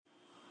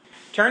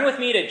Turn with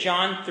me to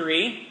John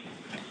 3.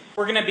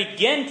 We're going to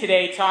begin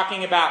today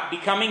talking about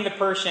becoming the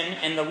person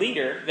and the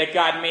leader that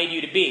God made you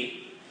to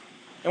be.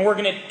 And we're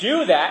going to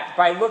do that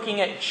by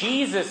looking at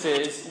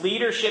Jesus'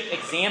 leadership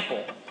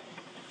example.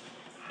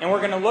 And we're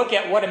going to look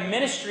at what a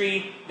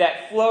ministry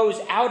that flows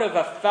out of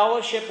a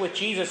fellowship with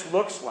Jesus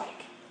looks like.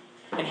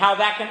 And how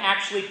that can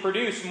actually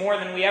produce more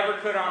than we ever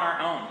could on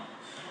our own.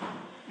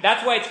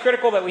 That's why it's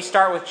critical that we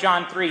start with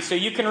John 3. So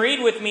you can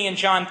read with me in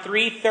John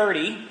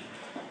 3:30.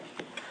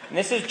 And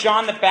this is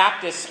John the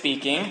Baptist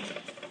speaking.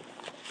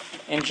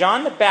 And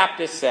John the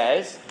Baptist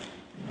says,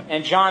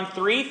 in John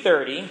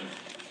 3:30,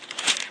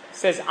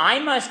 says, I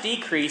must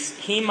decrease,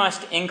 he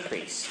must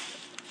increase.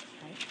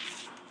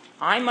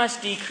 I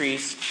must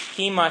decrease,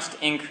 he must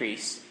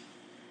increase.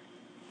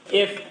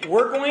 If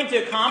we're going to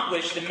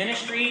accomplish the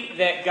ministry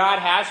that God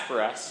has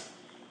for us,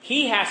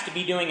 he has to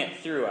be doing it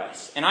through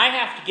us. And I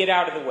have to get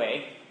out of the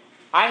way.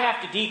 I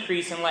have to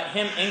decrease and let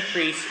him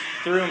increase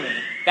through me.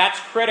 That's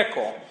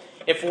critical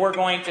if we're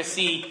going to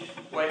see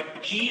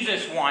what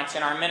Jesus wants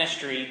in our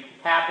ministry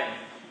happen.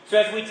 So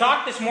as we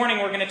talk this morning,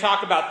 we're going to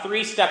talk about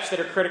 3 steps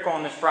that are critical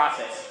in this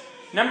process.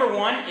 Number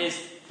 1 is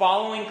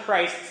following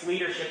Christ's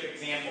leadership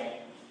example.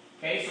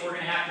 Okay, so we're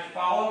going to have to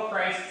follow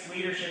Christ's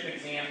leadership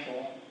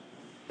example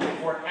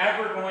if we're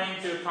ever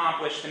going to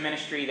accomplish the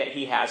ministry that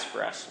he has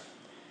for us.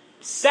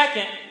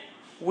 Second,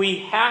 we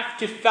have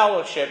to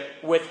fellowship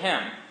with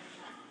him.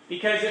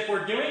 Because if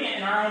we're doing it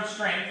in our own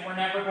strength, we're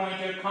never going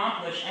to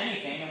accomplish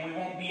anything, and we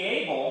won't be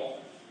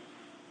able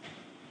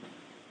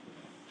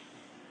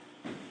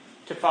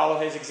to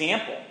follow his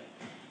example.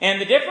 And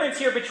the difference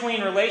here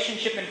between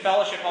relationship and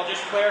fellowship, I'll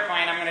just clarify,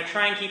 and I'm going to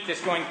try and keep this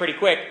going pretty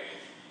quick.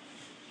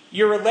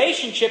 Your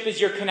relationship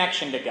is your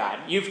connection to God.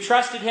 You've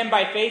trusted him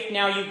by faith,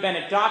 now you've been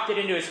adopted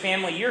into his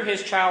family, you're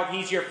his child,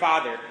 he's your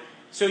father.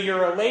 So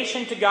your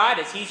relation to God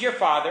is he's your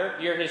father,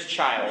 you're his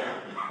child,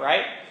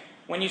 right?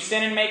 When you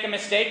sin and make a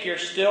mistake, you're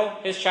still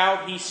his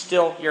child, he's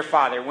still your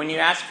father. When you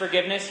ask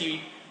forgiveness,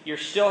 you're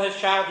still his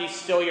child, he's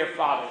still your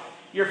father.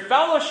 Your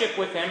fellowship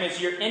with him is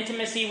your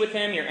intimacy with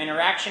him, your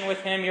interaction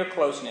with him, your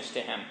closeness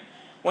to him.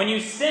 When you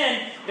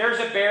sin, there's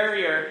a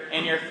barrier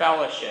in your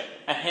fellowship,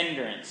 a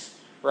hindrance,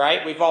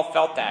 right? We've all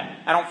felt that.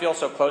 I don't feel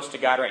so close to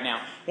God right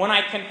now. When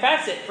I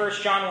confess it,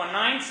 1 John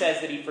 1:9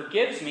 says that he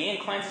forgives me and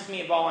cleanses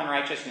me of all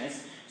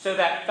unrighteousness, so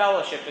that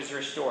fellowship is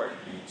restored.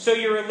 So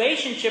your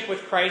relationship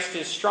with Christ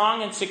is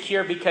strong and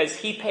secure because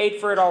he paid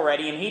for it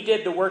already and he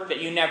did the work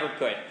that you never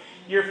could.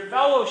 Your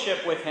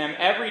fellowship with him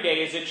every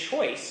day is a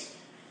choice.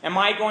 Am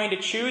I going to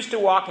choose to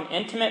walk in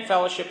intimate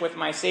fellowship with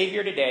my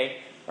Savior today,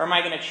 or am I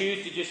going to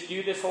choose to just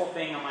do this whole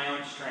thing on my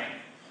own strength?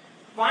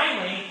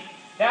 Finally,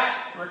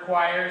 that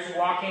requires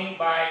walking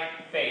by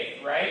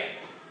faith, right?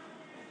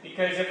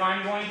 Because if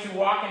I'm going to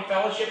walk in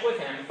fellowship with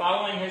him,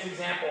 following his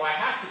example, I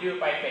have to do it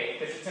by faith,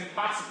 because it's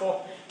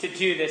impossible to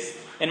do this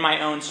in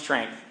my own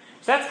strength.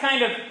 So that's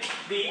kind of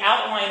the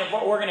outline of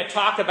what we're going to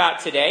talk about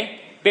today.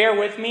 Bear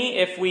with me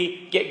if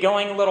we get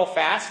going a little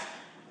fast.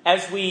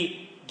 As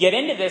we get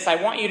into this, I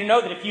want you to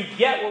know that if you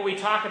get what we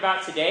talk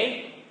about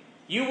today,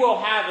 you will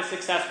have a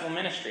successful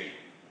ministry.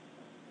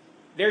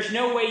 There's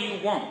no way you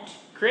won't.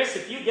 Chris,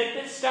 if you get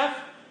this stuff,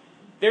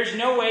 there's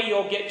no way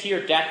you'll get to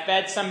your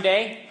deathbed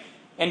someday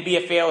and be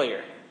a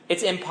failure.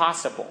 It's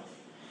impossible.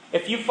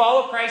 If you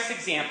follow Christ's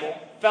example,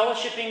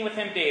 fellowshipping with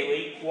him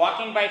daily,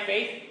 walking by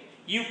faith,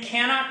 you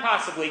cannot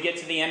possibly get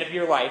to the end of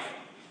your life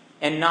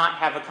and not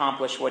have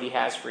accomplished what he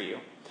has for you.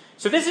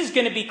 So this is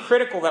going to be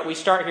critical that we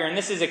start here, and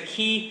this is a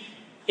key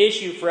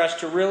issue for us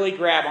to really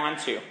grab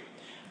onto.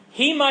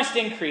 He must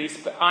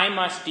increase, but I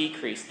must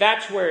decrease.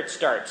 That's where it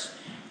starts.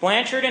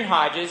 Blanchard and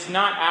Hodges,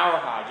 not our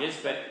Hodges,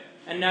 but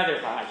another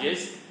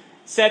Hodges,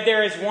 said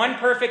there is one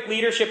perfect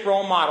leadership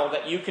role model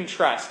that you can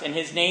trust, and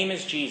his name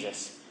is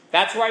Jesus.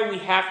 That's why we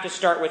have to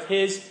start with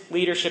his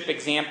leadership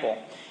example.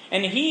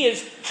 And he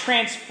is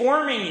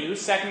transforming you,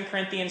 2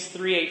 Corinthians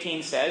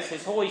 3:18 says.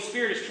 His Holy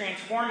Spirit is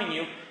transforming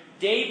you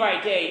day by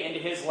day into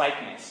his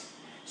likeness.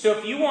 So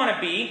if you want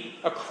to be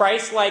a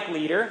Christ-like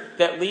leader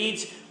that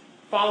leads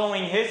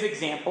following his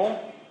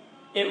example,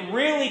 it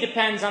really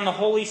depends on the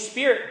Holy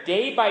Spirit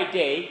day by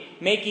day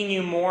making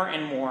you more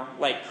and more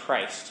like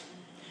Christ.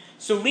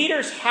 So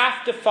leaders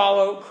have to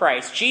follow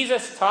Christ.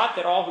 Jesus taught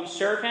that all who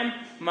serve him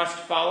must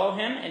follow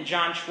him in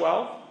John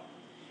 12.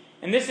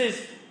 And this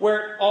is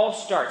where it all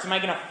starts. Am I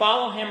going to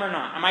follow him or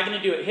not? Am I going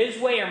to do it his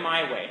way or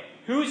my way?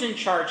 Who's in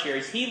charge here?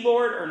 Is he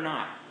Lord or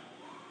not?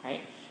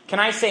 Right? Can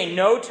I say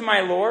no to my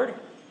Lord?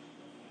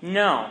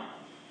 No.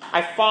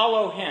 I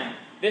follow him.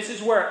 This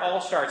is where it all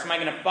starts. Am I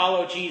going to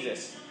follow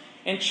Jesus?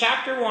 In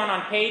chapter 1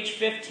 on page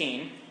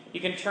 15,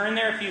 you can turn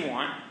there if you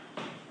want.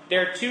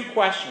 There are 2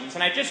 questions,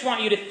 and I just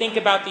want you to think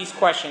about these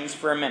questions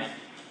for a minute.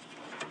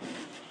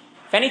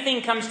 If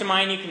anything comes to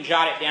mind, you can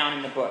jot it down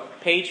in the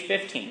book. Page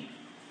 15.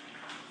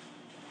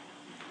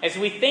 As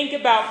we think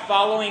about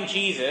following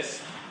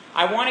Jesus,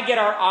 I want to get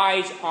our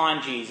eyes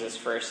on Jesus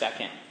for a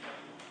second.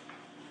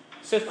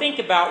 So think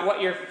about what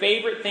your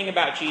favorite thing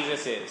about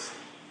Jesus is.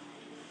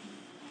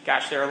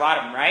 Gosh, there are a lot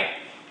of them, right?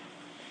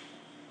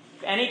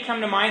 If any come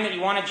to mind that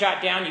you want to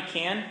jot down, you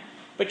can.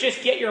 But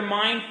just get your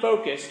mind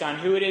focused on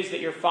who it is that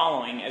you're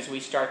following as we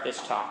start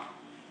this talk.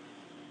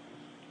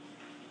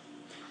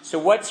 So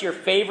what's your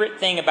favorite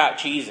thing about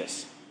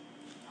Jesus?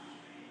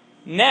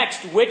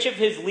 Next, which of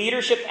his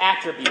leadership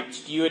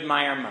attributes do you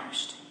admire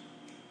most?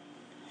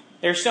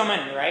 There's so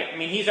many, right? I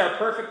mean, he's our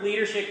perfect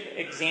leadership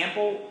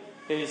example.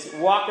 His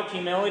walk of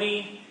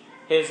humility,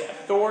 his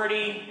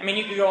authority. I mean,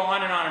 you could go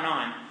on and on and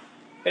on.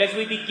 But as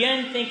we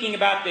begin thinking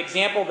about the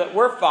example that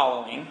we're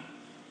following,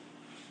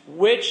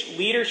 which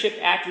leadership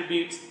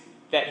attributes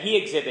that he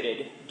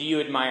exhibited do you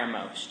admire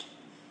most?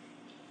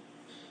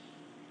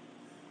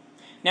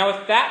 Now,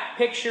 with that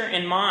picture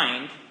in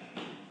mind,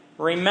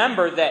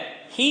 remember that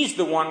he's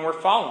the one we're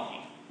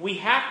following. We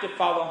have to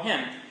follow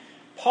him.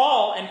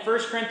 Paul in 1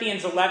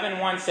 Corinthians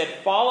 11:1 said,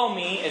 "Follow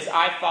me as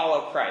I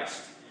follow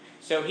Christ."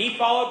 So he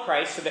followed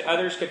Christ so that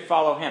others could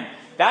follow him.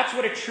 That's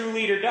what a true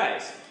leader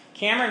does.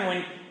 Cameron,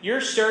 when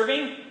you're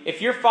serving,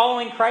 if you're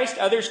following Christ,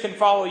 others can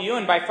follow you,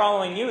 and by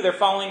following you, they're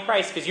following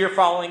Christ because you're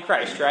following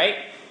Christ, right?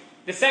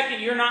 The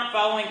second you're not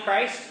following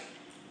Christ,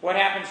 what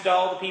happens to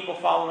all the people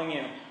following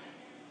you?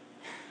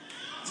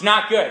 It's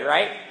not good,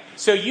 right?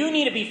 So you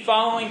need to be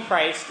following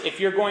Christ if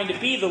you're going to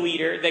be the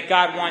leader that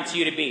God wants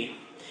you to be.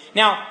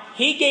 Now,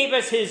 he gave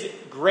us his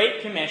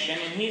Great Commission,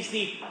 and he's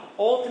the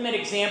ultimate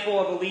example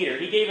of a leader.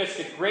 He gave us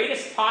the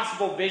greatest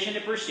possible vision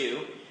to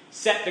pursue,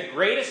 set the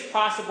greatest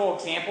possible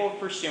example of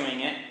pursuing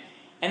it,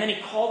 and then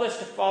he called us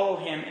to follow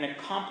him and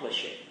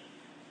accomplish it.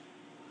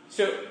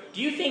 So,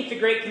 do you think the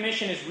Great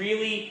Commission is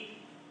really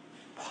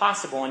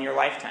possible in your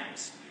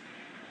lifetimes?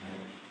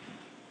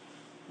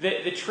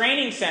 The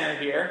training center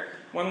here,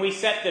 when we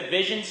set the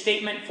vision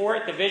statement for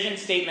it, the vision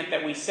statement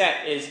that we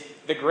set is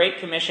the Great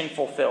Commission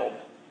fulfilled.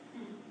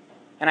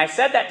 And I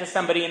said that to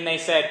somebody and they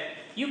said,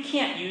 "You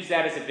can't use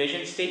that as a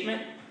vision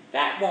statement.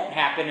 That won't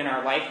happen in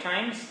our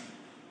lifetimes."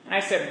 And I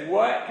said,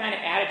 what kind of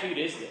attitude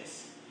is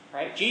this?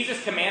 Right?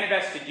 Jesus commanded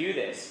us to do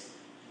this.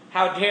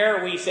 How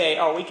dare we say,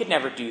 "Oh, we could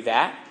never do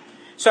that."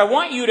 So I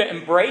want you to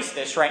embrace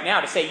this right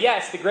now, to say,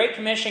 yes, the Great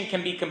Commission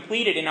can be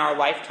completed in our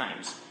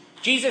lifetimes.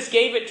 Jesus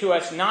gave it to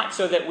us not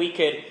so that we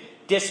could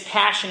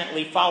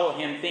dispassionately follow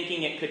him,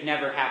 thinking it could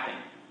never happen.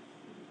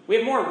 We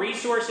have more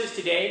resources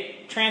today,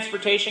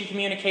 transportation,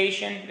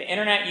 communication, the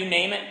internet, you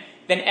name it,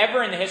 than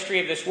ever in the history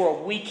of this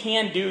world. We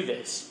can do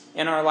this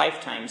in our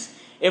lifetimes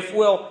if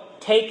we'll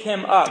take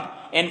him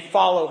up and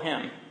follow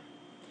him.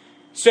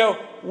 So,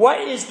 what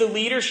is the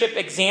leadership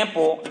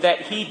example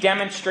that he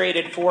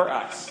demonstrated for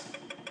us?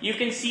 You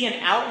can see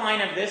an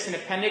outline of this in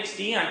Appendix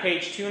D on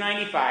page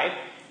 295.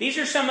 These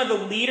are some of the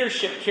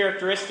leadership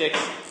characteristics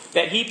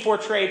that he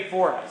portrayed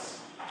for us.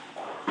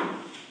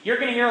 You're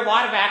going to hear a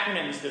lot of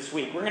acronyms this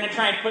week. We're going to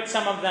try and put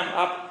some of them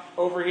up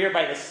over here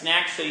by the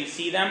snacks so you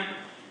see them.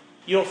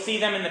 You'll see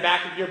them in the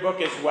back of your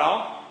book as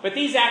well. But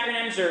these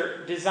acronyms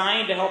are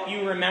designed to help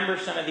you remember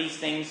some of these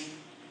things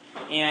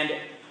and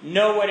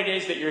know what it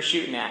is that you're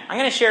shooting at. I'm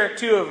going to share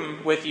two of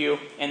them with you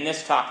in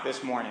this talk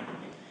this morning.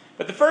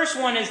 But the first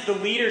one is the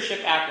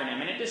leadership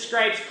acronym, and it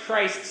describes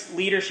Christ's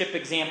leadership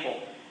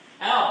example.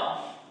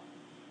 L,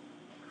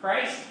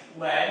 Christ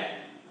led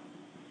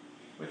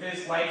with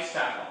his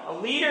lifestyle. A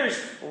leader's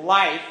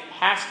life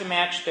has to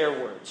match their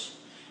words.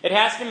 It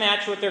has to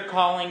match what they're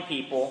calling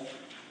people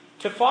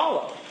to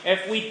follow.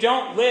 If we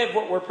don't live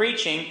what we're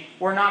preaching,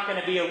 we're not going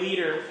to be a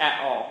leader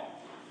at all.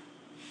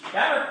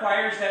 That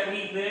requires that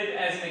we live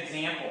as an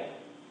example.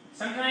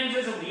 Sometimes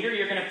as a leader,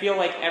 you're going to feel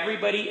like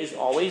everybody is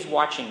always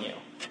watching you.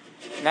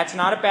 And that's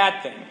not a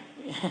bad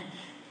thing.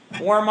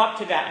 Warm up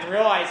to that and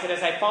realize that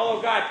as I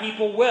follow God,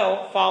 people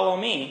will follow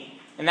me.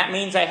 And that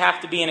means I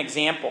have to be an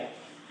example.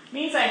 It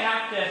means I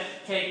have to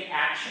take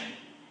action.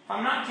 If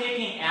I'm not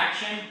taking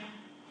action,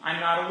 I'm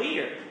not a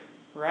leader,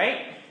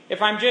 right?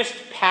 If I'm just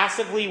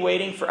passively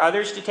waiting for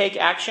others to take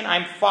action,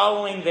 I'm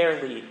following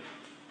their lead.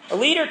 A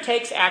leader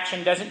takes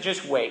action, doesn't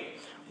just wait.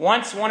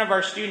 Once one of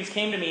our students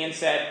came to me and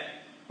said,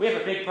 "We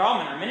have a big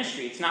problem in our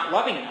ministry. It's not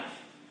loving enough.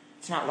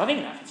 It's not loving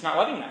enough. It's not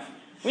loving enough.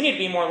 We need to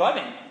be more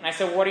loving." And I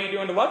said, "What are you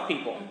doing to love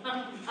people?"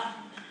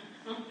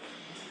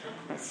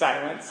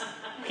 Silence.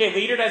 Okay, a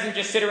leader doesn't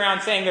just sit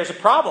around saying there's a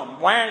problem.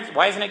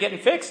 Why isn't it getting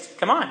fixed?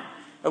 Come on.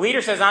 A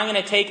leader says, "I'm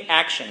going to take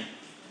action."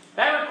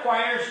 That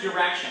requires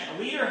direction.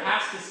 A leader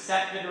has to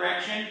set the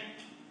direction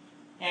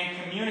and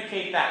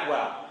communicate that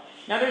well.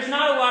 Now, there's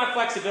not a lot of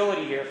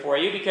flexibility here for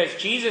you because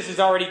Jesus has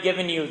already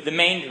given you the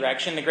main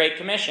direction, the Great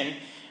Commission.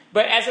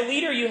 But as a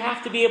leader, you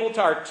have to be able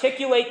to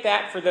articulate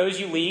that for those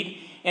you lead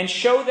and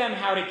show them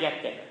how to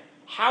get there.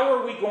 How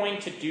are we going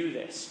to do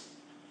this?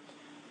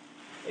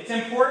 It's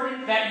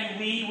important that you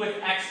lead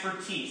with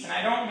expertise. And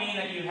I don't mean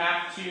that you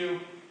have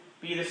to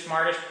be the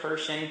smartest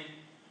person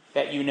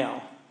that you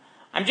know.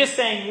 I'm just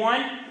saying,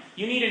 one,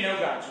 you need to know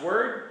God's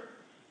Word.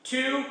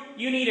 Two,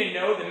 you need to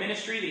know the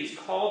ministry that He's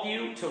called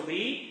you to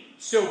lead.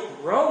 So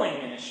grow in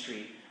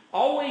ministry.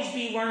 Always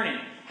be learning.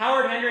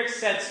 Howard Hendricks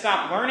said,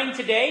 stop learning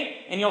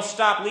today and you'll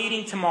stop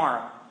leading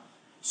tomorrow.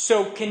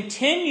 So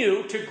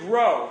continue to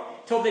grow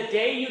till the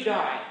day you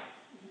die.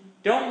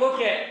 Don't look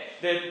at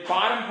the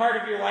bottom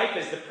part of your life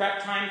as the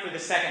prep time for the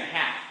second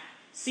half.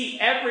 See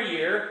every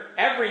year,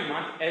 every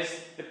month,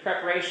 as the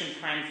preparation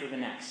time for the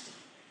next.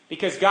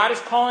 Because God is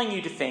calling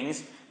you to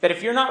things that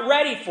if you're not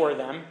ready for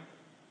them,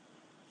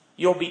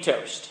 you'll be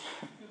toast.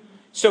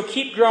 So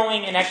keep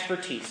growing in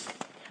expertise.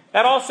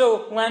 That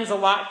also lends a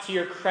lot to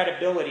your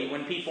credibility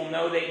when people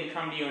know they can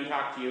come to you and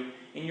talk to you,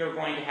 and you're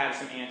going to have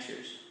some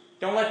answers.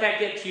 Don't let that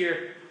get to your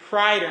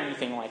pride or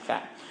anything like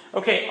that.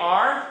 Okay,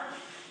 R,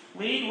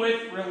 lead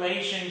with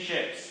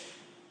relationships.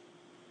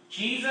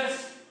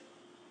 Jesus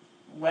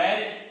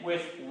led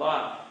with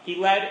love. He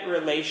led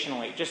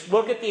relationally. Just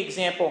look at the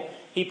example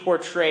he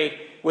portrayed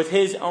with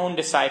his own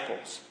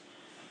disciples.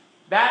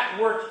 That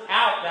worked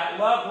out, that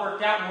love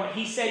worked out in what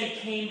he said he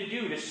came to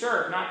do, to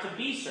serve, not to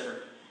be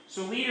served.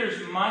 So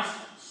leaders must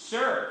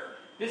serve.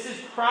 This is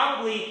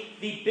probably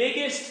the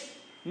biggest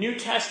New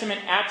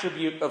Testament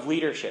attribute of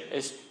leadership,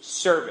 is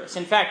service.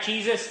 In fact,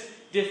 Jesus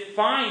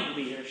defined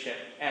leadership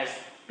as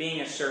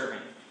being a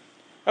servant.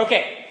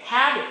 Okay,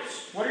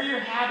 habits. What are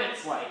your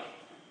habits like?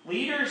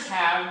 Leaders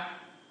have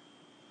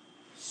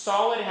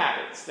solid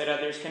habits that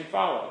others can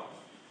follow.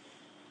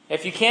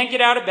 If you can't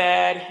get out of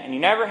bed, and you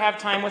never have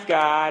time with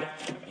God,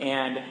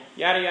 and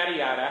yada, yada,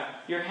 yada,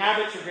 your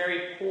habits are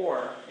very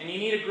poor. And you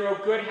need to grow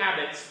good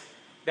habits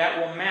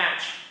that will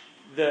match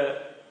the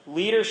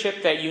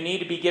leadership that you need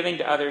to be giving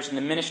to others and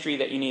the ministry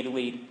that you need to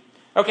lead.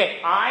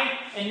 Okay, I,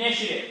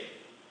 initiative.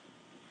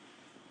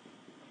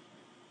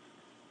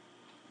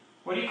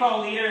 What do you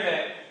call a leader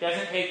that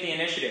doesn't take the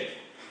initiative?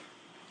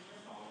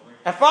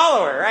 A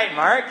follower, right,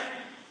 Mark?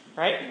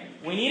 Right?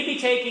 We need to be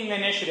taking the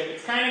initiative.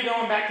 It's kind of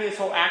going back to this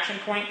whole action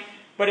point,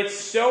 but it's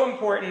so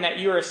important that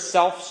you're a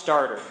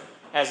self-starter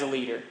as a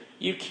leader.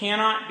 You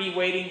cannot be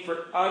waiting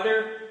for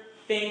other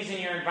things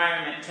in your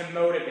environment to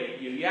motivate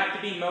you. You have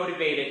to be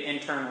motivated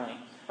internally.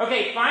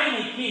 Okay,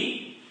 finally,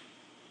 P.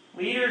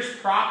 Leaders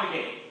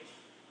propagate.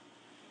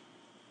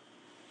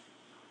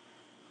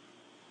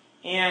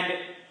 And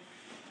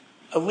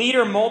a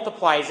leader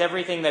multiplies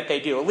everything that they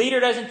do. A leader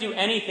doesn't do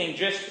anything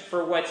just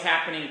for what's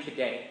happening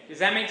today. Does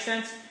that make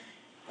sense?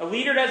 A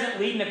leader doesn't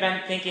lead an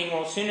event thinking,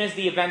 well, as soon as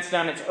the event's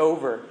done, it's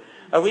over.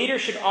 A leader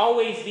should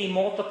always be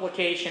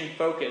multiplication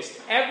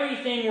focused.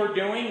 Everything we're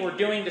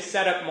doing to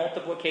set up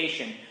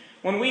multiplication.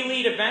 When we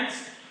lead events,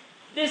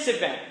 this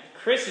event,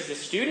 Chris is a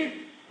student.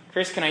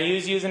 Chris, can I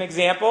use you as an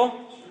example?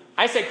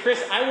 I said,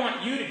 Chris, I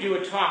want you to do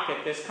a talk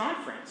at this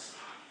conference.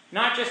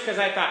 Not just because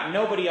I thought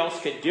nobody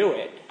else could do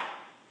it.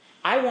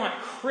 I want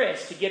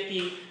Chris to get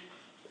the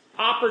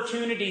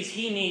opportunities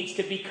he needs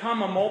to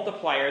become a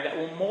multiplier that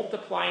will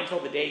multiply until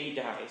the day he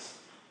dies.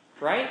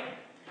 Right?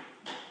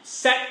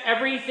 Set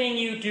everything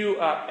you do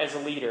up as a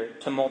leader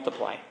to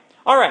multiply.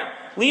 All right.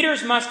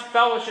 Leaders must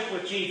fellowship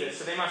with Jesus.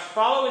 So they must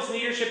follow his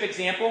leadership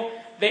example.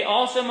 They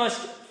also must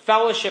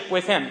fellowship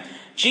with him.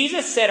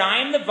 Jesus said, I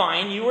am the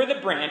vine, you are the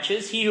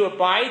branches. He who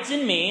abides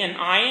in me and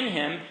I in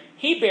him,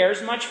 he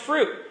bears much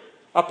fruit.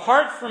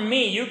 Apart from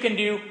me, you can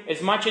do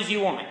as much as you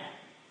want.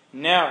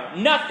 No,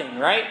 nothing,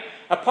 right?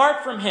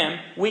 Apart from him,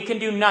 we can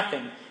do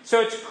nothing.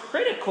 So it's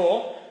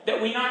critical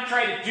that we not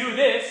try to do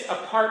this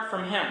apart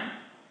from him.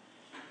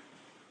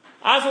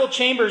 Oswald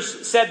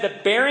Chambers said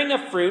the bearing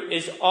of fruit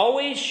is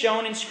always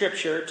shown in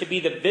Scripture to be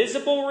the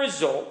visible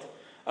result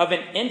of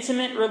an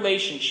intimate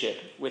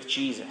relationship with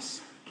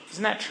Jesus.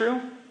 Isn't that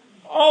true?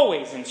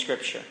 Always in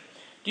Scripture.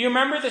 Do you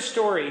remember the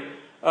story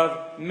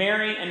of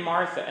Mary and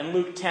Martha in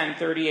Luke 10,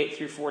 38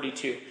 through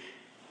 42?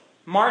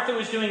 Martha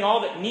was doing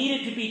all that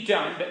needed to be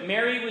done, but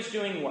Mary was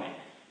doing what?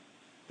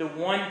 The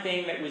one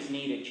thing that was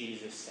needed,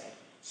 Jesus said.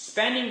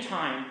 Spending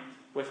time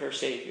with her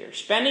Savior.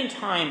 Spending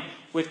time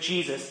with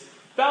Jesus.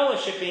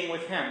 Fellowshipping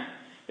with him.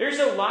 There's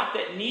a lot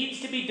that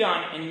needs to be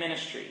done in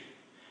ministry.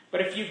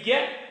 But if you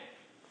get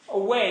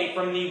away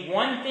from the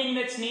one thing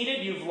that's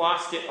needed, you've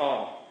lost it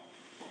all.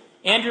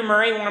 Andrew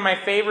Murray, one of my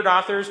favorite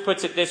authors,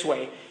 puts it this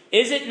way.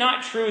 Is it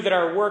not true that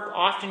our work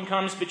often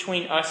comes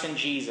between us and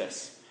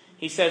Jesus?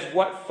 He says,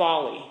 what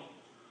folly.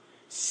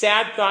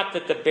 Sad thought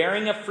that the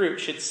bearing of fruit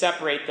should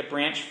separate the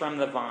branch from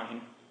the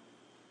vine.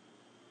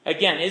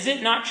 Again, is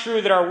it not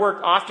true that our work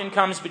often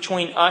comes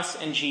between us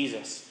and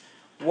Jesus?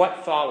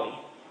 What folly.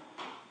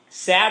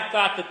 Sad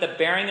thought that the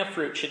bearing of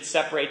fruit should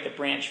separate the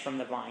branch from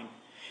the vine.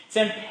 It's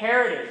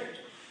imperative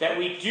that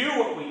we do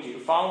what we do,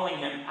 following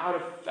him out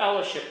of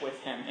fellowship with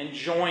him,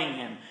 enjoying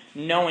him,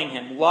 knowing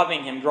him,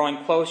 loving him, growing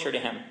closer to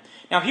him.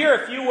 Now, here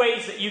are a few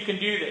ways that you can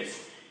do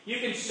this. You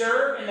can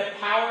serve in the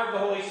power of the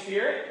Holy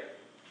Spirit.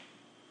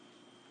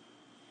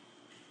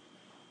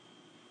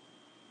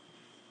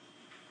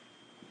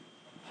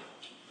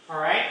 All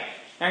right?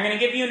 Now I'm going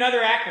to give you another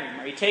acronym.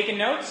 Are you taking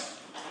notes?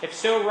 If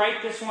so,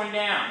 write this one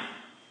down.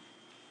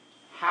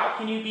 How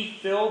can you be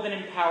filled and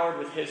empowered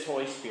with his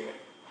Holy Spirit?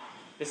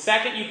 The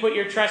second you put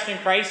your trust in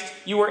Christ,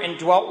 you are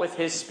indwelt with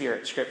his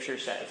Spirit, Scripture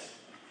says.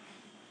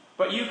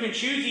 But you can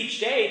choose each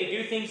day to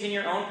do things in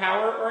your own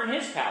power or in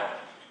his power.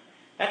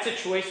 That's a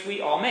choice we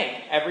all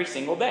make every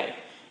single day.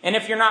 And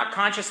if you're not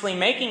consciously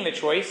making the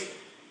choice,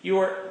 you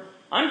are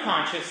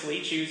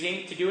unconsciously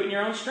choosing to do it in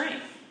your own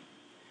strength.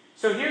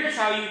 So here's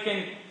how you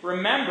can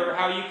remember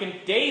how you can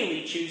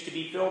daily choose to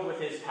be filled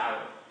with His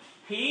power.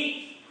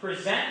 P,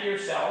 present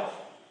yourself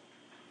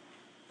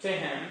to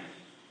Him,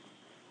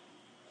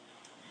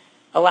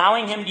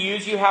 allowing Him to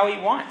use you how He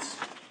wants.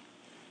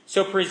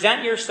 So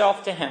present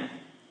yourself to Him,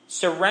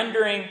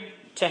 surrendering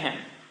to Him.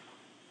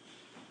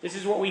 This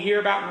is what we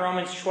hear about in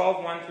Romans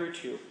 12, 1 through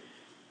 2.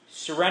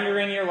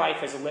 Surrendering your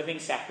life as a living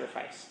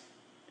sacrifice.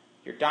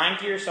 You're dying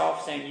to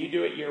yourself, saying, you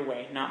do it your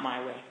way, not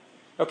my way.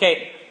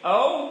 Okay,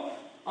 O,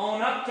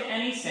 own up to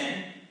any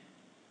sin,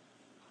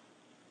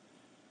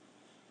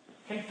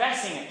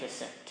 confessing it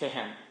to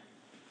Him.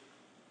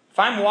 If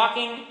I'm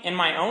walking in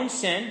my own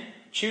sin,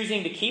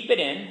 choosing to keep it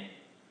in,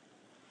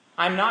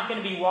 I'm not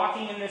going to be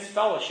walking in this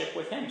fellowship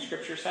with Him.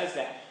 Scripture says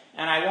that.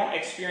 And I won't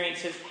experience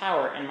His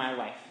power in my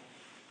life.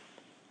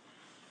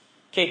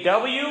 Okay,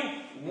 W,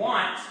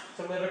 want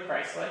to live a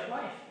Christ-like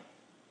life.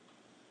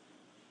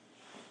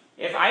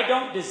 If I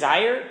don't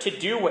desire to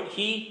do what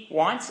He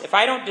wants, if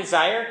I don't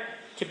desire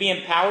to be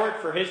empowered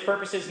for His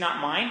purposes, not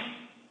mine,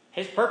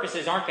 His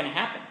purposes aren't going to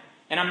happen.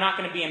 And I'm not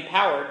going to be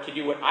empowered to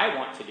do what I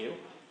want to do.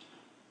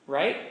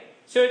 Right?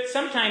 So it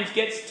sometimes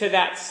gets to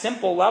that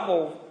simple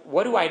level,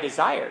 what do I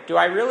desire? Do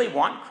I really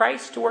want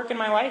Christ to work in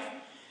my life?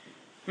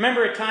 I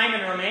remember a time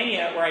in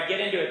Romania where I'd get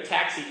into a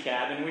taxi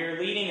cab, and we were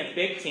leading a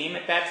big team.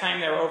 At that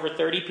time, there were over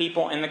 30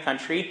 people in the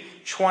country,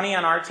 20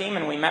 on our team,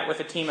 and we met with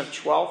a team of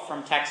 12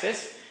 from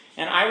Texas.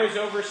 And I was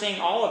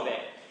overseeing all of it.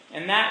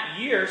 And that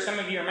year, some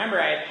of you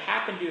remember, I had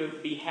happened to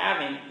be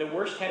having the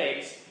worst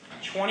headaches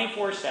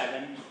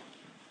 24/7,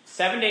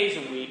 7 days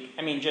a week.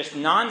 I mean, just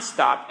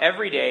nonstop,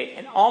 every day,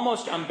 and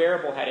almost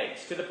unbearable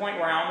headaches, to the point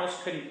where I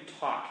almost couldn't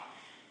talk.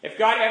 If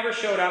God ever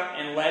showed up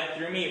and led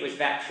through me, it was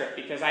that trip,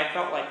 because I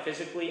felt like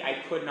physically I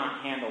could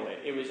not handle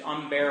it. It was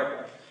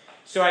unbearable.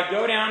 So I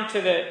go down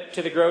to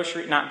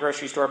the not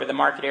grocery store, but the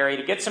market area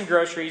to get some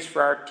groceries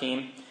for our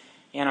team.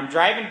 And I'm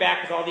driving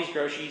back with all these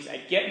groceries. I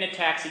get in a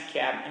taxi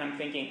cab, and I'm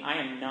thinking, I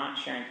am not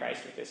sharing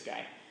Christ with this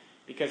guy.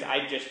 Because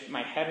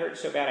my head hurts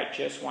so bad, I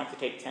just want to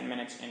take 10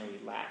 minutes and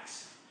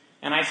relax.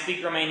 And I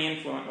speak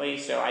Romanian fluently,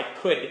 so I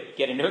could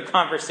get into a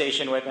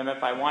conversation with him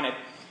if I wanted.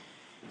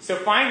 So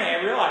finally,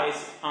 I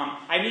realized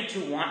I need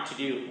to want to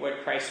do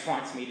what Christ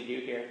wants me to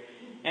do here.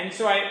 And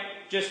so I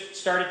just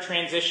started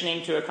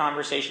transitioning to a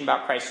conversation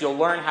about Christ. You'll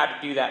learn how to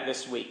do that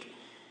this week.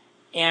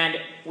 And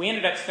we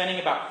ended up spending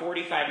about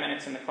 45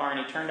 minutes in the car, and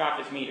he turned off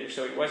his meter,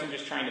 so he wasn't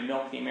just trying to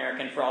milk the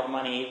American for all the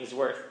money he was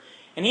worth.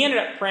 And he ended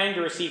up praying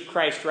to receive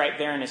Christ right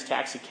there in his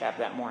taxi cab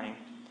that morning.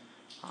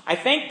 I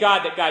thank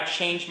God that God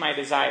changed my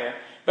desire.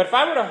 But if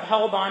I would have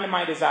held on to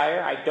my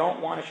desire, I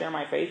don't want to share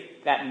my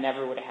faith, that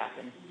never would have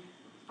happened.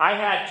 I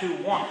had to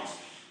want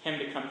Him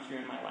to come through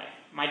in my life.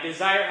 My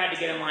desire had to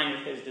get in line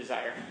with His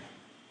desire.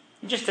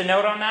 And just a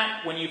note on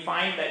that, when you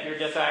find that your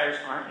desires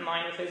aren't in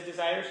line with His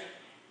desires,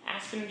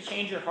 ask Him to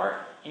change your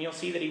heart, and you'll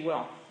see that He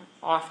will,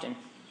 often.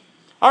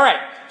 All right,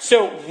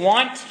 so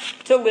want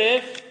to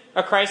live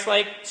a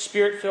Christ-like,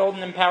 Spirit-filled,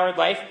 and empowered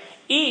life.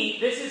 E,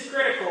 this is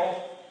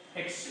critical,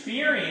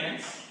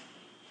 experience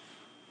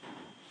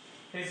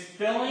His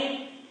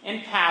filling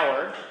and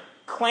power,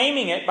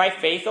 claiming it by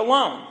faith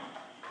alone.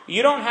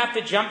 You don't have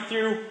to jump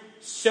through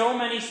so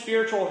many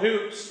spiritual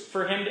hoops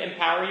for Him to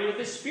empower you with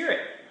His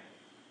Spirit.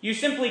 You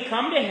simply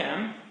come to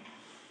Him,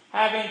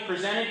 having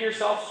presented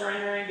yourself,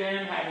 surrendering to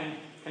Him, having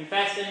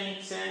confessed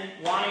any sin,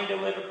 wanting to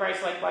live a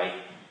Christ-like life,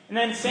 and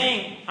then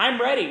saying,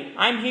 I'm ready,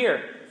 I'm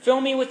here,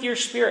 fill me with your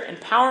Spirit,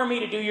 empower me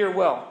to do your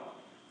will.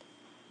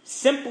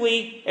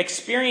 Simply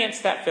experience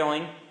that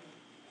filling,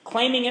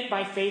 claiming it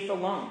by faith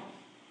alone.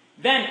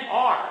 Then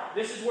R,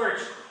 this is where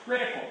it's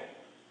critical.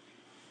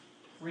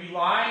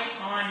 Rely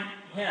on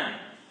Him.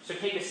 So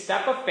take a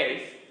step of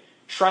faith,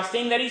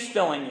 trusting that He's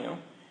filling you,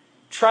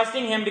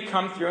 trusting Him to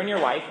come through in your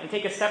life, and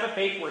take a step of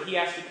faith where He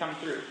has to come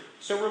through.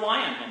 So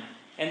rely on Him,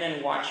 and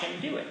then watch Him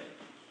do it.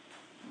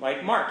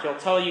 Like Mark, he'll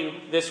tell you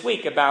this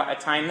week about a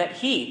time that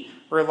he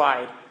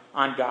relied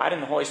on God,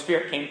 and the Holy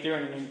Spirit came through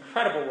in an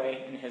incredible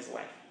way in his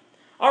life.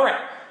 All right,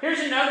 here's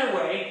another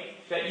way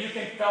that you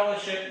can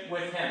fellowship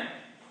with Him.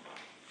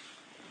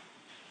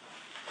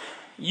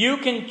 You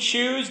can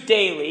choose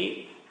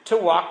daily to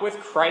walk with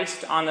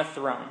Christ on the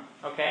throne.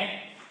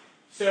 Okay?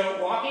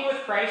 So, walking with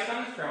Christ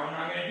on the throne,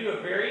 I'm going to do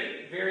a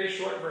very, very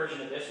short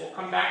version of this. We'll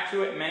come back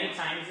to it many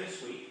times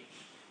this week.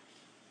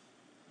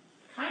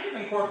 Kind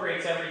of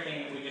incorporates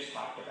everything that we just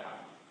talked about.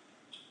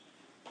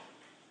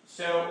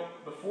 So,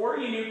 before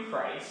you knew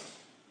Christ,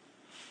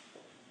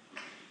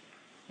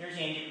 here's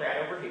Angie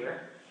Pratt over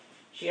here.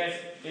 She has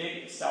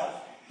big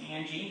self,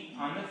 Angie,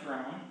 on the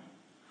throne.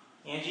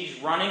 Angie's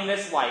running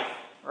this life,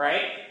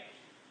 right?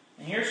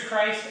 And here's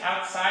Christ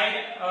outside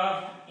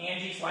of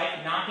Angie's life,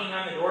 knocking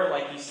on the door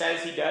like He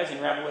says He does in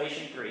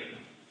Revelation 3.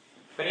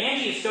 But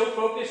Angie is so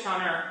focused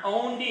on her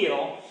own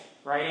deal,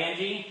 right,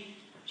 Angie?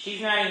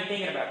 She's not even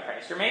thinking about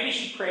Christ. Or maybe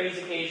she prays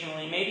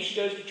occasionally, maybe she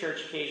goes to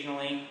church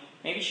occasionally,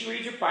 maybe she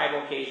reads her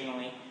Bible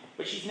occasionally,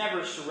 but she's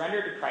never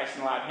surrendered to Christ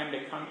and allowed Him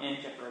to come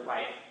into her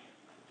life,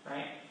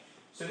 right?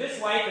 So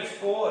this life is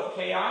full of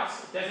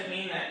chaos. It doesn't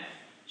mean that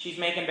she's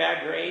making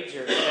bad grades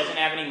or doesn't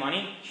have any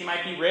money. She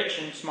might be rich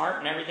and smart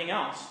and everything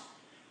else.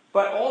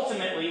 But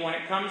ultimately, when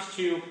it comes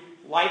to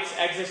life's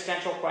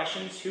existential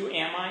questions, who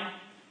am I?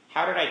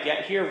 How did I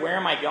get here? Where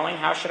am I going?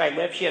 How should I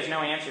live? She has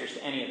no answers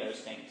to any of those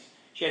things.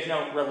 She has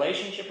no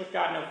relationship with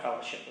God, no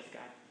fellowship with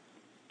God.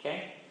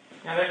 Okay?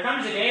 Now there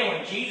comes a day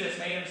when Jesus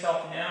made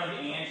himself known to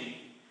Angie,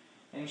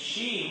 and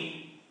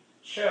she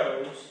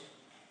chose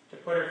to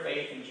put her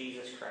faith in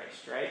Jesus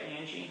Christ. Right,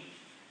 Angie?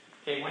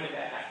 Okay, when did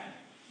that happen?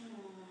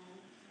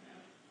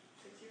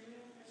 6 years ago.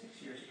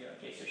 6 years ago.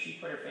 Okay, so she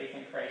put her faith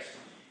in Christ.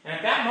 And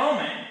at that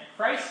moment,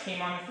 Christ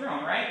came on the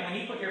throne, right? When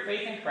you put your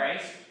faith in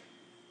Christ,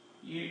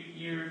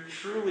 you're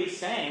truly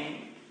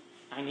saying,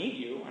 I need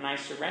you, and I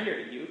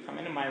surrender to you. Come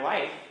into my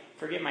life,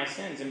 forgive my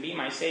sins, and be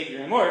my Savior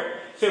and Lord.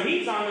 So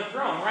he's on the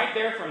throne right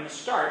there from the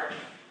start.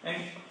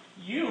 And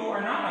you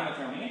are not on the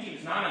throne. Angie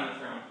was not on the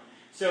throne.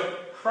 So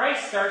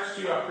Christ starts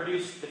to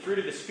produce the fruit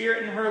of the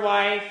Spirit in her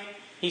life.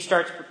 He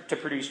starts to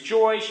produce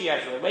joy. She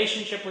has a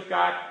relationship with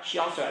God. She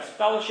also has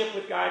fellowship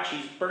with God.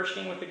 She's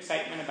bursting with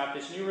excitement about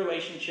this new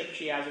relationship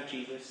she has with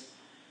Jesus.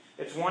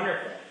 It's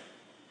wonderful.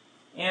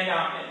 And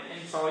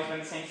it's always been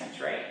the same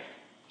since, right?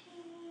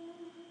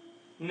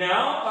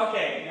 No?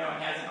 Okay. No,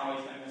 it hasn't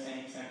always been the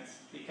same since.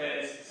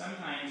 Because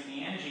sometimes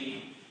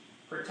Angie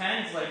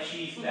pretends like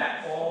she's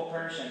that old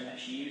person that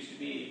she used to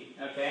be.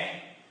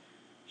 Okay?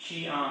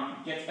 She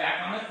gets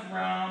back on the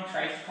throne,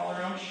 tries to call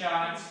her own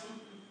shots.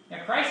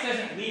 Now, Christ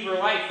doesn't leave her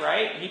life,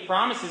 right? He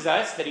promises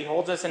us that he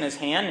holds us in his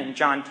hand in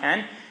John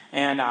 10,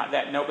 and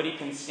that nobody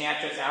can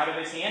snatch us out of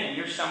his hand, and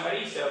you're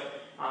somebody, so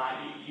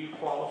you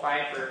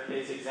qualify for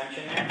his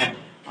exemption there.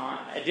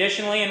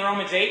 Additionally, in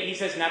Romans 8, he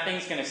says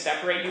nothing's going to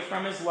separate you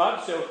from his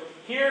love. So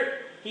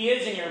here he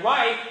is in your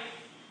life,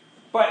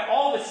 but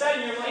all of a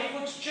sudden your life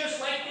looks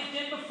just like it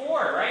did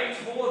before, right? It's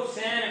full of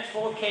sin, it's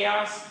full of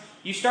chaos.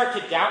 You start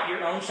to doubt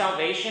your own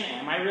salvation.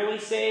 Am I really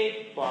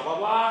saved? Blah, blah,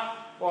 blah.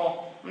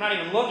 Well, I'm not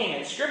even looking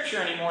at Scripture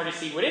anymore to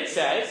see what it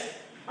says.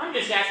 I'm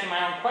just asking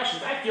my own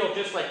questions. I feel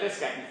just like this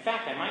guy. In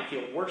fact, I might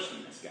feel worse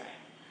than this guy.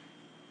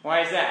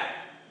 Why is that?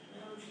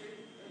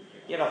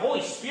 Yeah, the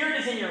Holy Spirit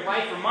is in your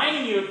life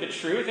reminding you of the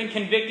truth and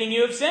convicting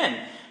you of sin.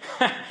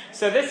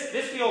 So this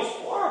feels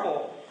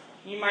horrible.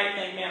 You might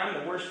think, man,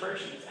 I'm the worst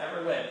person that's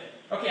ever lived.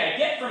 Okay, I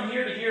get from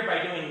here to here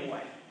by doing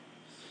what?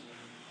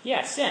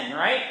 Yeah, sin,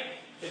 right?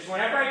 It's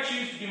whenever I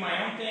choose to do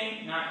my own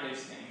thing, not his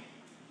thing.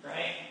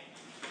 Right?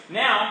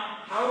 Now,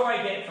 how do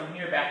I get from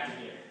here back to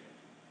here?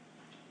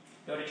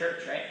 Go to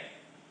church, right?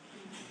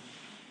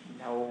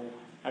 No.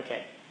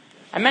 Okay.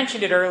 I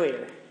mentioned it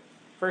earlier.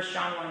 1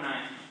 John 1:9.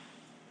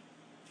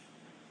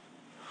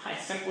 I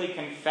simply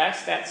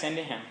confess that sin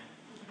to him,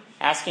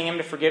 asking him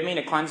to forgive me,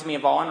 to cleanse me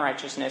of all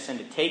unrighteousness, and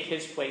to take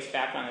his place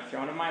back on the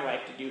throne of my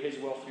life to do his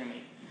will through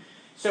me.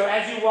 So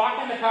as you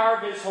walk in the power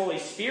of his Holy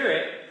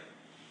Spirit,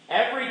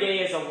 every day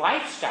is a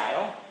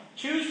lifestyle.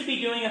 Choose to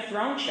be doing a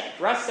throne check.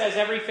 Russ says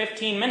every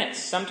 15 minutes.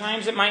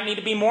 Sometimes it might need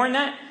to be more than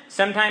that.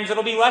 Sometimes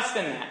it'll be less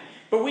than that.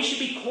 But we should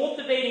be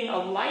cultivating a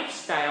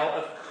lifestyle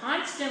of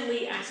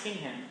constantly asking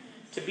him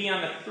to be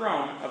on the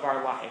throne of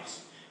our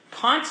lives.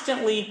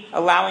 Constantly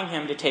allowing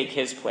him to take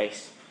his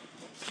place.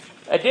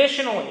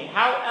 Additionally,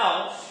 how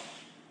else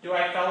do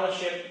I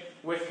fellowship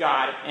with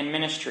God in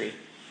ministry?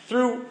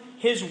 Through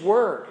his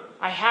word.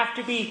 I have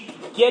to be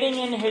getting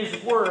in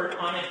his word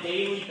on a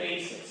daily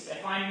basis.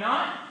 If I'm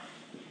not,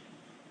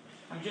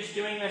 I'm just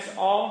doing this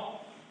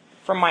all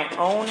from my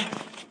own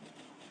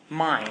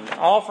mind,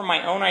 all from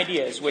my own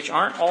ideas, which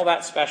aren't all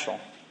that special.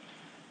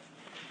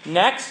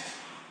 Next,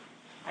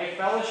 I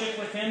fellowship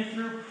with him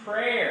through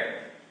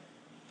prayer.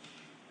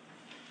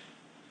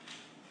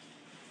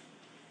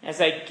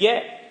 As I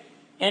get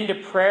into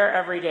prayer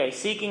every day,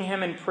 seeking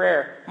him in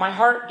prayer, my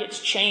heart gets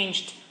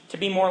changed to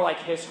be more like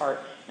his heart.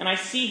 And I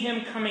see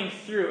him coming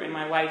through in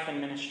my life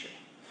and ministry.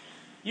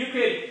 You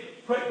could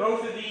put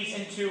both of these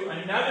into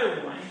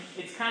another one.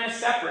 It's kind of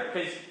separate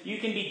because you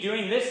can be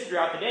doing this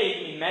throughout the day.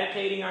 You can be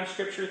meditating on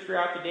Scripture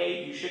throughout the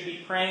day. You should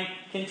be praying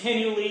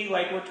continually,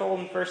 like we're told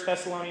in 1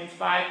 Thessalonians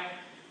 5.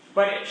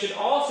 But it should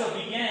also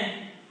begin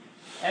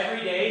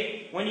every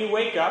day when you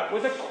wake up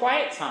with a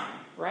quiet time,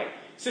 right?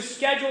 So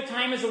schedule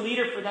time as a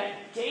leader for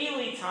that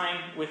daily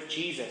time with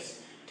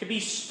Jesus. To be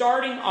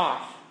starting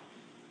off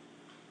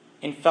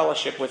in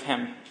fellowship with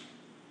him.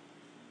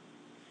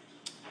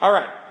 All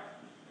right.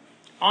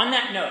 On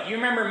that note, you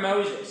remember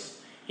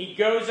Moses. He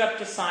goes up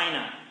to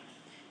Sinai,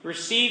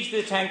 receives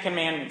the 10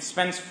 Commandments,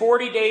 spends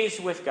 40 days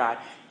with God,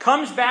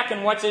 comes back,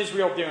 and what's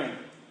Israel doing?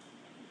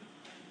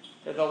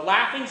 They're the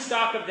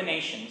laughingstock of the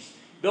nations,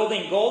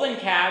 building golden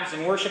calves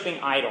and worshiping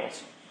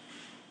idols.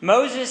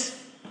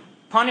 Moses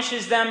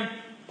punishes them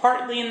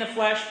partly in the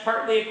flesh,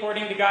 partly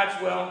according to God's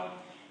will.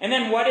 And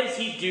then what does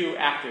he do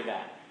after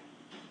that?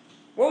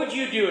 What would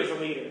you do as a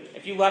leader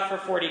if you left for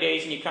 40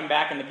 days and you come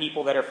back and the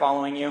people that are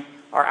following you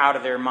are out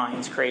of their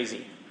minds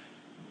crazy?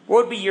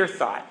 What would be your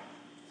thought?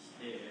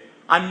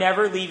 I'm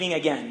never leaving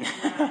again.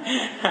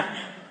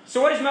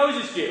 So what does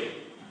Moses do?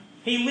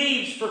 He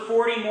leaves for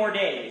 40 more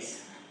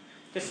days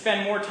to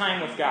spend more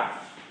time with God.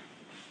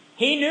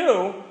 He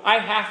knew I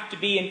have to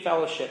be in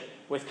fellowship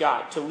with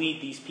God to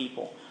lead these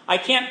people. I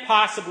can't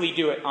possibly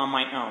do it on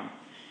my own.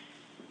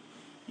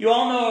 You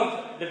all know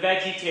of the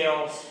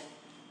VeggieTales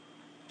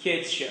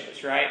kids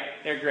shows, right?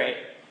 They're great.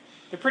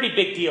 They're a pretty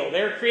big deal.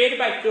 They were created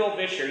by Phil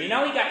Vischer. You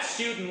know he got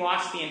sued and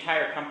lost the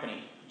entire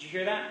company. Did you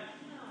hear that?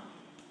 No.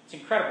 It's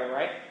incredible,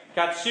 right?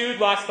 Got sued,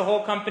 lost the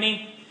whole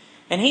company.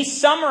 And he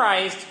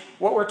summarized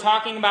what we're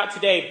talking about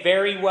today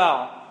very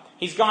well.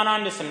 He's gone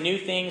on to some new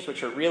things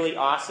which are really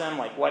awesome,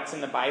 like What's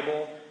in the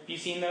Bible. Have you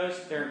seen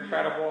those? They're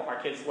incredible.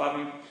 Our kids love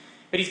them.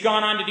 But he's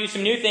gone on to do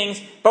some new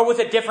things, but with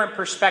a different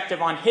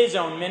perspective on his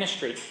own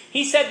ministry.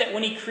 He said that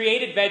when he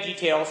created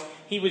VeggieTales,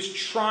 he was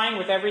trying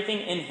with everything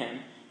in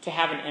him to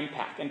have an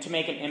impact and to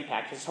make an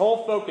impact. His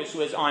whole focus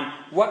was on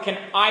what can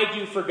I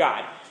do for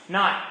God,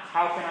 not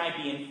how can I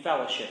be in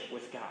fellowship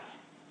with God.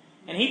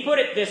 And he put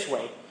it this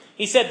way.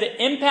 He said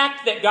the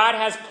impact that God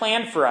has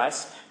planned for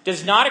us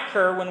does not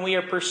occur when we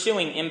are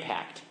pursuing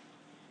impact.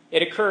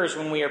 It occurs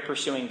when we are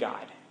pursuing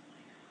God.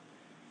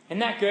 Isn't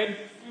that good?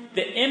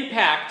 The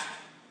impact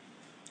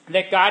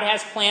that God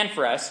has planned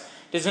for us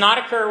does not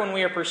occur when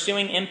we are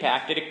pursuing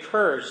impact. It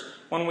occurs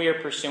when we are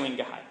pursuing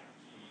God.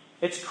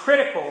 It's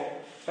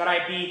critical that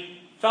I be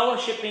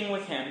fellowshipping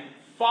with Him,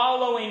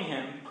 following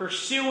Him,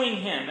 pursuing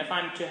Him, if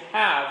I'm to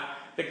have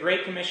the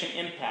Great Commission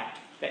impact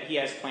that He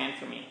has planned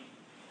for me.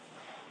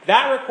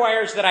 That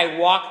requires that I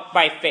walk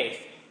by faith.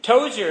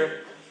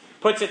 Tozer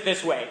puts it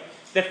this way.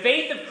 The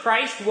faith of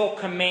Christ will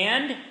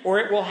command, or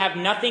it will have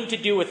nothing to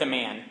do with a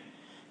man.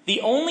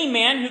 The only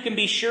man who can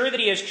be sure that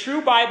he has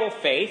true Bible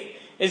faith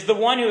is the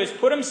one who has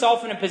put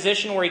himself in a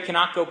position where he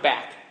cannot go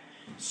back.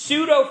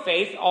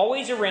 Pseudo-faith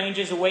always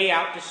arranges a way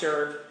out to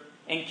serve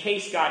in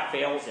case God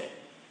fails it.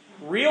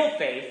 Real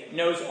faith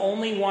knows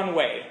only one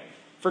way.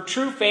 For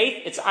true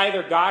faith, it's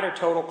either God or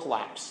total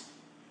collapse.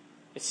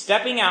 It's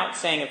stepping out,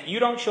 saying, if you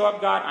don't show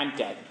up, God, I'm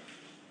dead.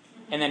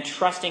 And then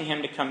trusting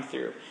Him to come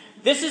through.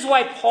 This is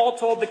why Paul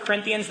told the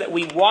Corinthians that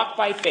we walk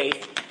by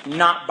faith,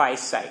 not by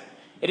sight.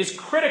 It is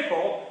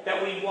critical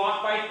that we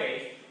walk by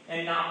faith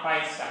and not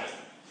by sight.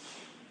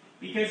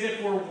 Because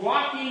if we're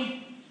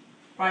walking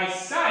by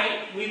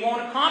sight, we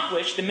won't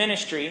accomplish the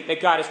ministry that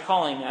God is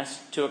calling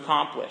us to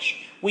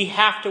accomplish. We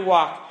have to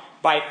walk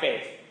by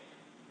faith.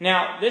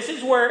 Now, this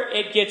is where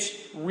it gets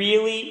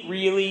really,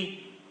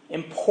 really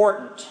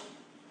important.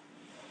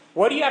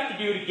 What do you have to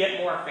do to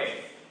get more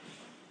faith?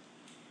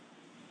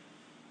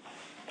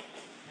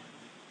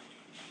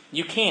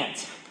 You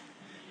can't.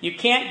 You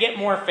can't get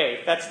more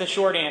faith. That's the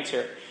short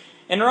answer.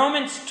 In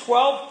Romans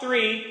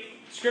 12:3,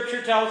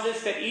 Scripture tells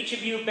us that each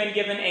of you have been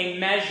given a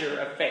measure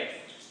of faith.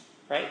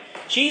 Right?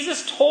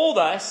 Jesus told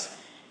us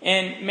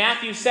in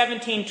Matthew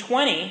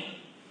 17:20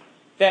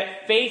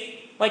 that faith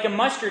like a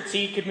mustard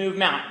seed could move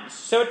mountains.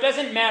 So it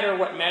doesn't matter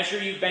what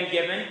measure you've been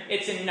given,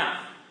 it's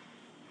enough.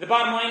 The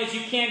bottom line is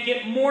you can't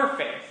get more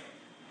faith.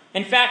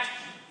 In fact,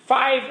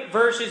 5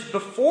 verses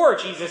before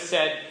Jesus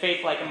said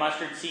faith like a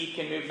mustard seed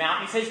can move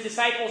mountains, His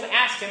disciples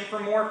asked Him for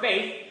more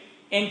faith,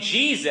 and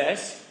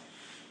Jesus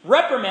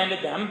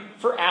reprimanded them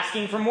for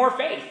asking for more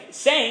faith,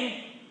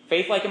 saying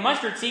faith like a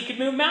mustard seed could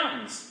move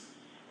mountains.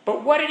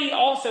 But what did He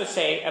also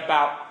say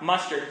about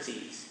mustard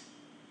seeds?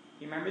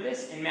 You remember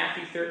this? In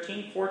Matthew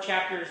 13, 4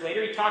 chapters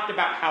later, He talked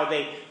about how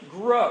they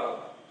grow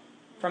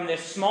from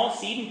this small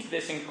seed into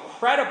this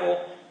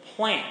incredible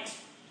plant.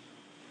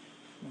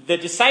 The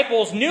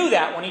disciples knew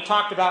that when He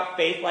talked about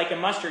faith like a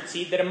mustard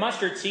seed, that a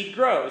mustard seed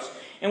grows.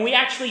 And we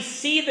actually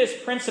see this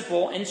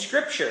principle in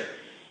Scripture.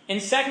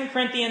 In 2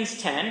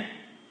 Corinthians 10,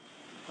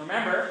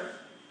 remember,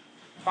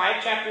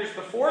 5 chapters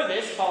before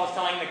this, Paul is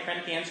telling the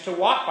Corinthians to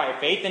walk by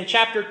faith. In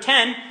chapter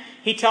 10,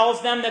 he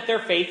tells them that their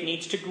faith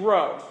needs to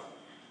grow.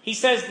 He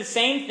says the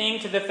same thing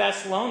to the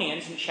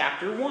Thessalonians in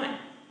chapter 1,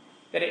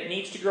 that it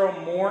needs to grow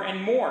more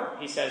and more,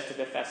 he says to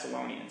the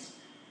Thessalonians.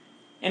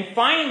 And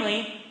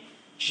finally,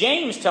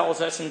 James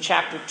tells us in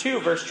chapter 2,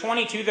 verse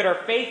 22, that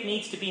our faith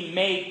needs to be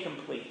made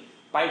complete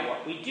by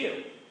what we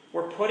do.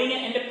 We're putting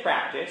it into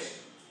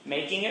practice,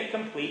 making it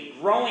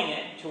complete, growing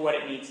it to what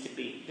it needs to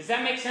be. Does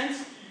that make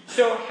sense?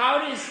 So how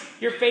does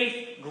your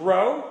faith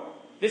grow?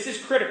 This is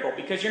critical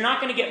because you're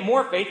not going to get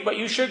more faith, but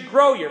you should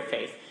grow your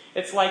faith.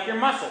 It's like your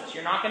muscles.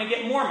 You're not going to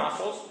get more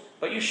muscles,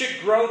 but you should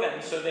grow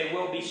them so they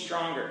will be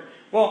stronger.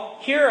 Well,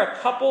 here are a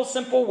couple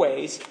simple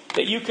ways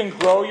that you can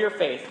grow your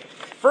faith.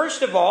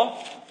 First of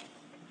all,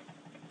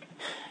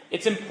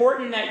 it's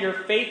important that you're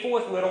faithful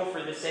with little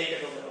for the sake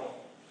of the little.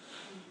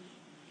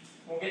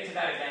 We'll get to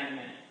that again in a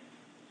minute.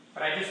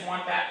 But I just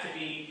want that to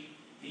be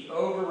the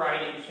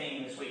overriding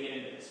theme as we get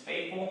into this.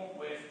 Faithful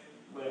with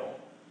little.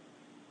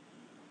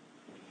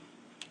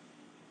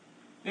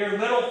 There are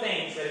little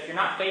things that if you're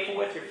not faithful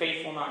with, your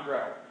faith will not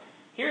grow.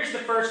 Here's the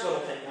first little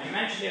thing. I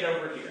mentioned it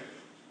over here.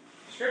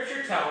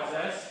 Scripture tells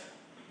us,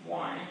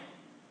 1,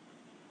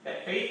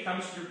 that faith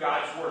comes through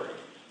God's Word.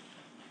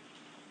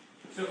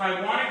 So if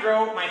I want to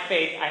grow my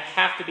faith, I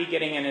have to be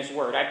getting in His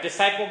Word. I've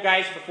discipled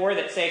guys before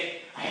that say,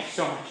 I have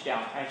so much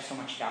doubt, I have so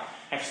much doubt,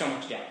 I have so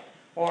much doubt.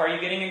 Well, are you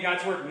getting in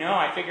God's Word? No,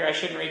 I figure I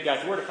shouldn't read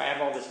God's Word if I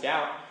have all this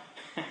doubt.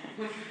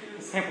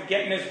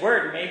 Get in His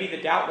Word. Maybe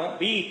the doubt won't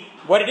be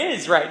what it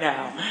is right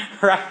now.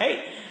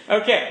 Right?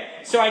 Okay.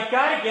 So I've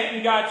got to get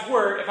in God's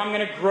Word if I'm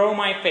going to grow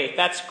my faith.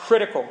 That's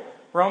critical.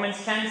 Romans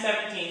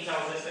 10:17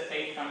 tells us that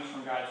faith comes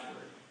from God's Word.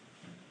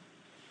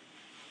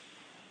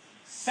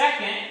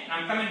 Second, and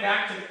I'm coming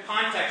back to the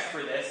context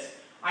for this,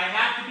 I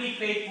have to be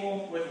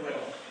faithful with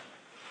little.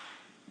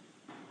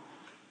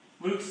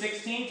 Luke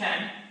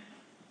 16:10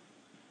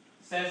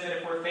 says that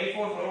if we're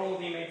faithful with little, we'll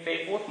be made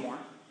faithful with more.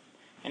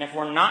 And if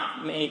we're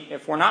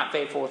not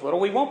faithful with little,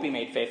 we won't be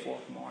made faithful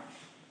with more.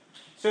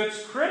 So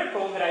it's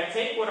critical that I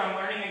take what I'm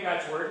learning in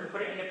God's Word and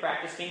put it into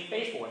practice, being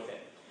faithful with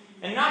it.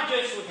 And not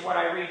just with what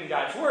I read in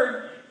God's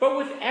Word, but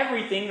with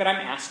everything that I'm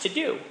asked to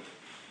do.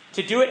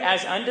 To do it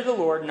as unto the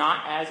Lord,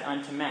 not as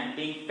unto men.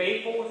 Being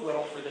faithful with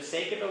little for the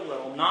sake of the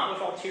little, not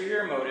with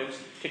ulterior motives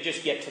to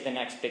just get to the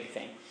next big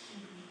thing.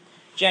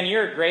 Jen,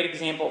 you're a great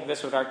example of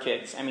this with our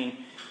kids. I mean,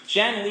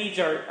 Jen leads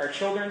our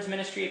children's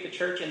ministry at the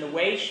church, and the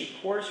way she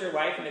pours her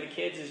life into the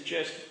kids is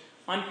just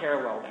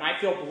unparalleled. And I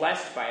feel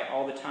blessed by it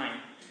all the time.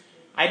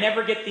 I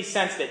never get the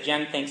sense that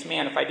Jen thinks,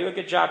 man, if I do a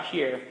good job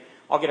here,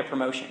 I'll get a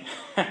promotion.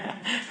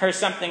 Or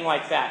something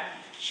like that.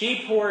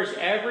 She pours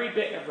every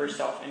bit of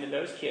herself into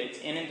those kids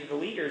and into the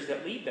leaders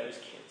that lead those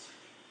kids.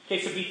 Okay,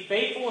 so be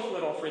faithful with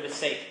little for the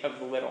sake of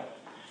the little.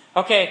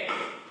 Okay,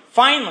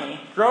 finally,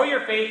 grow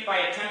your faith by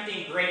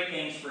attempting great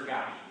things for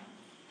God.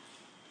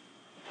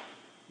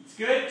 It's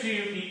good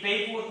to be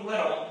faithful with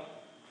little,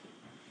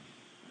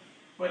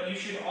 but you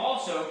should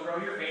also grow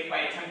your faith by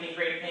attempting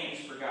great things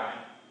for God.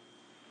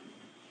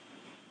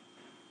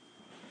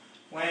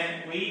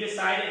 When we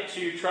decided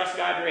to trust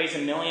God to raise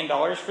 $1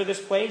 million for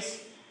this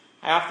place,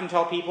 I often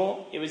tell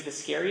people it was the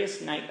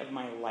scariest night of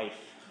my life.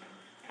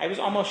 I was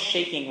almost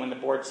shaking when the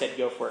board said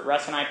go for it.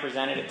 Russ and I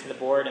presented it to the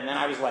board, and then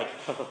I was like,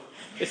 oh,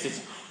 this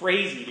is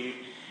crazy, dude.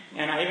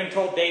 And I even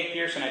told Dave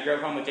Pearson, I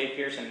drove home with Dave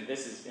Pearson,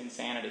 this is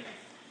insanity.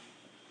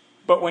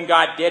 But when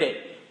God did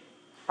it,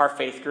 our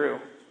faith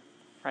grew.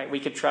 Right? We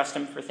could trust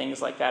Him for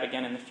things like that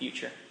again in the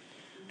future.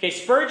 Okay,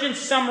 Spurgeon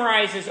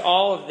summarizes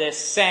all of this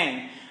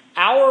saying,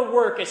 our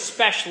work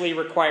especially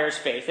requires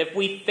faith. If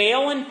we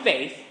fail in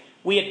faith,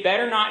 we had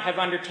better not have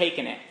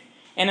undertaken it.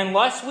 And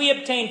unless we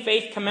obtain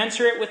faith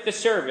commensurate with the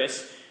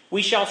service,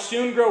 we shall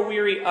soon grow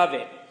weary of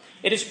it.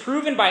 It is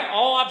proven by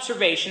all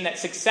observation that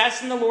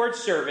success in the Lord's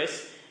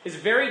service is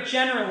very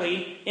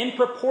generally in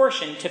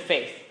proportion to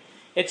faith.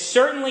 It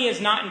certainly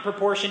is not in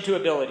proportion to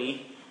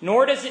ability,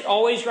 nor does it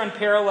always run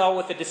parallel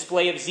with a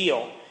display of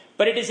zeal,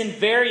 but it is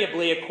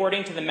invariably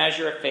according to the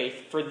measure of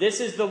faith, for this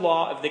is the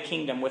law of the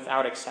kingdom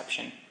without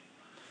exception.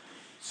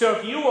 So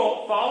if you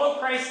will follow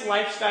Christ's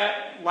life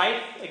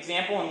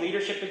example and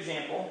leadership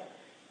example,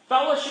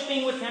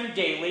 fellowshipping with Him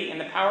daily in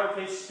the power of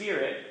His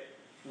Spirit,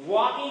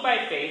 walking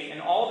by faith in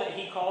all that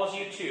He calls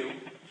you to,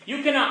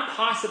 you cannot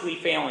possibly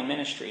fail in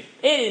ministry.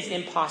 It is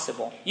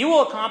impossible. You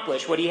will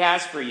accomplish what He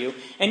has for you,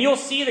 and you'll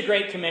see the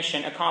Great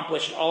Commission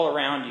accomplished all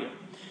around you.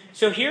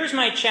 So here's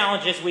my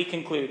challenge as we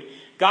conclude.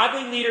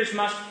 Godly leaders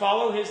must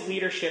follow His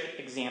leadership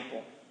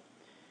example.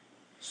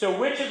 So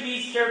which of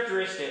these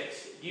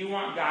characteristics do you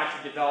want God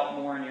to develop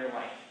more in your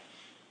life?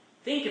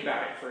 Think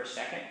about it for a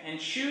second and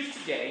choose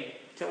today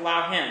to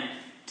allow Him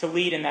to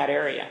lead in that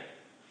area.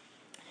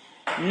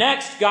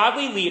 Next,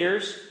 godly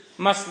leaders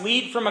must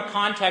lead from a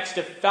context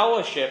of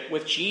fellowship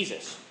with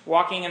Jesus,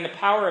 walking in the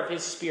power of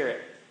His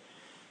Spirit.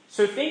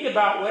 So think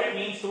about what it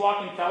means to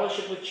walk in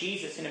fellowship with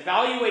Jesus and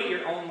evaluate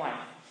your own life.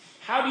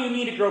 How do you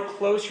need to grow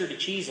closer to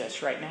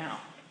Jesus right now?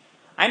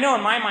 I know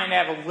in my mind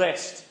I have a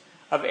list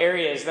of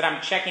areas that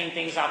I'm checking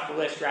things off the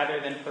list rather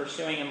than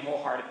pursuing Him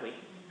wholeheartedly.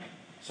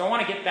 So I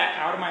want to get that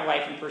out of my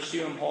life and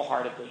pursue Him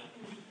wholeheartedly.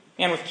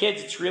 And with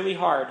kids, it's really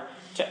hard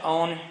to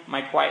own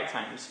my quiet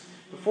times.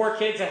 Before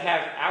kids, I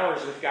have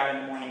hours with God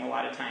in the morning a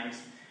lot of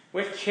times.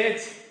 With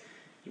kids,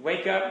 you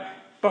wake up,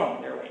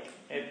 boom, they're awake.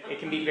 It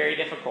can be very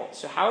difficult.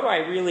 So how do I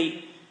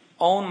really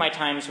own my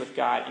times with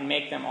God and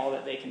make them all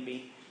that they can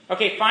be?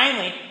 Okay,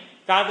 finally,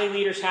 godly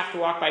leaders have to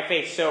walk by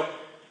faith. So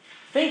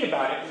think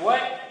about it.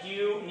 What do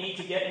you need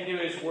to get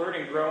into His Word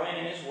and grow in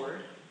His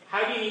Word?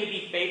 How do you need to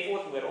be faithful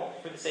with little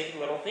for the sake of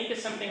little? Think of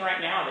something right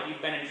now that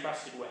you've been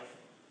entrusted with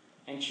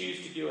and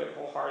choose to do it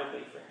wholeheartedly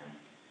for Him.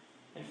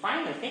 And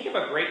finally, think of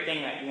a great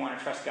thing that you want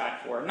to trust God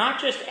for, not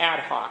just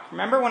ad hoc.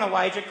 Remember when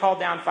Elijah called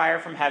down fire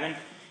from heaven?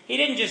 He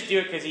didn't just do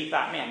it because he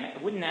thought, man,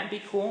 wouldn't that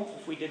be cool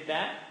if we did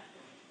that?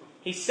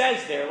 He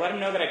says there, let Him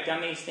know that I've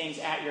done these things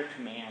at your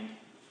command.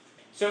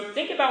 So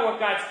think about what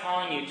God's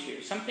calling you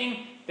to,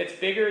 something that's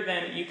bigger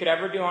than you could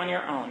ever do on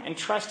your own, and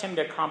trust Him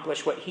to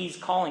accomplish what He's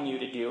calling you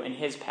to do in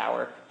His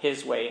power,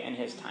 His way, and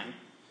His time.